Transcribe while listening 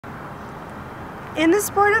In the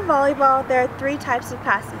sport of volleyball, there are 3 types of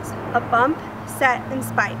passes: a bump, set, and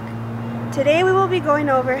spike. Today we will be going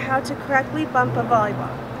over how to correctly bump a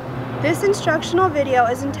volleyball. This instructional video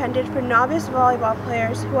is intended for novice volleyball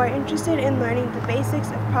players who are interested in learning the basics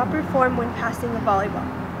of proper form when passing a volleyball.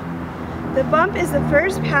 The bump is the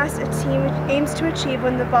first pass a team aims to achieve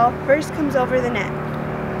when the ball first comes over the net.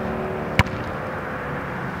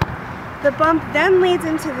 The bump then leads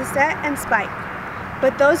into the set and spike,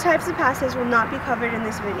 but those types of passes will not be covered in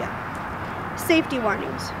this video. Safety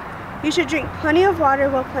warnings. You should drink plenty of water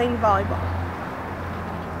while playing volleyball.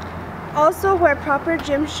 Also wear proper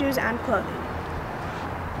gym shoes and clothing.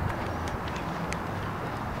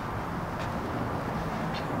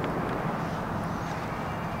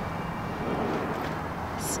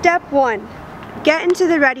 Step 1. Get into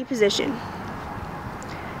the ready position.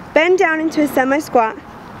 Bend down into a semi-squat.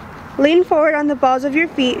 Lean forward on the balls of your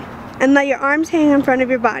feet and let your arms hang in front of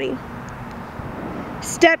your body.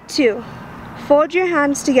 Step 2. Fold your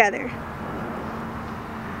hands together.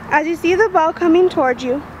 As you see the ball coming towards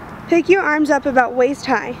you, pick your arms up about waist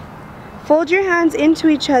high. Fold your hands into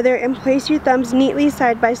each other and place your thumbs neatly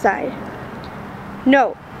side by side.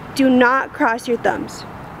 Note, do not cross your thumbs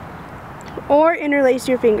or interlace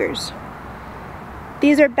your fingers.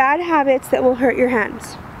 These are bad habits that will hurt your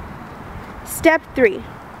hands. Step 3.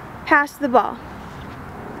 Pass the ball.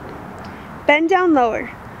 Bend down lower.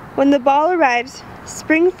 When the ball arrives,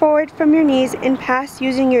 spring forward from your knees and pass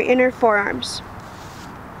using your inner forearms.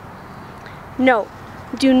 Note,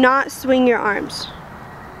 do not swing your arms.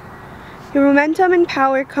 Your momentum and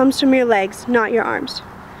power comes from your legs, not your arms.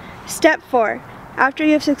 Step 4. After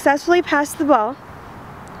you have successfully passed the ball,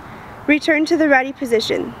 return to the ready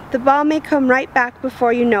position. The ball may come right back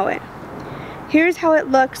before you know it. Here's how it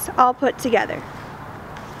looks all put together.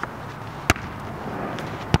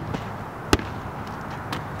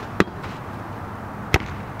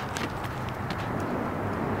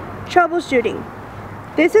 Troubleshooting.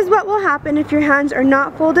 This is what will happen if your hands are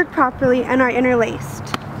not folded properly and are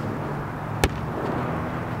interlaced.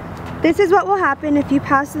 This is what will happen if you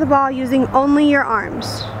pass the ball using only your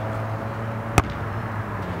arms.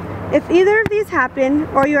 If either of these happen,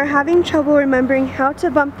 or you are having trouble remembering how to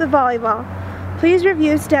bump the volleyball, please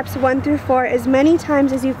review steps 1 through 4 as many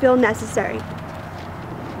times as you feel necessary.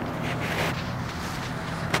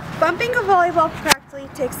 Bumping a volleyball correctly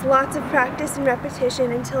takes lots of practice and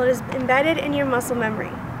repetition until it is embedded in your muscle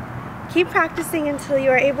memory. Keep practicing until you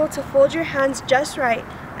are able to fold your hands just right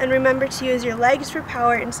and remember to use your legs for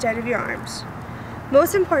power instead of your arms.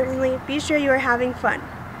 Most importantly, be sure you are having fun.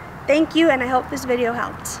 Thank you, and I hope this video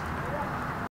helped.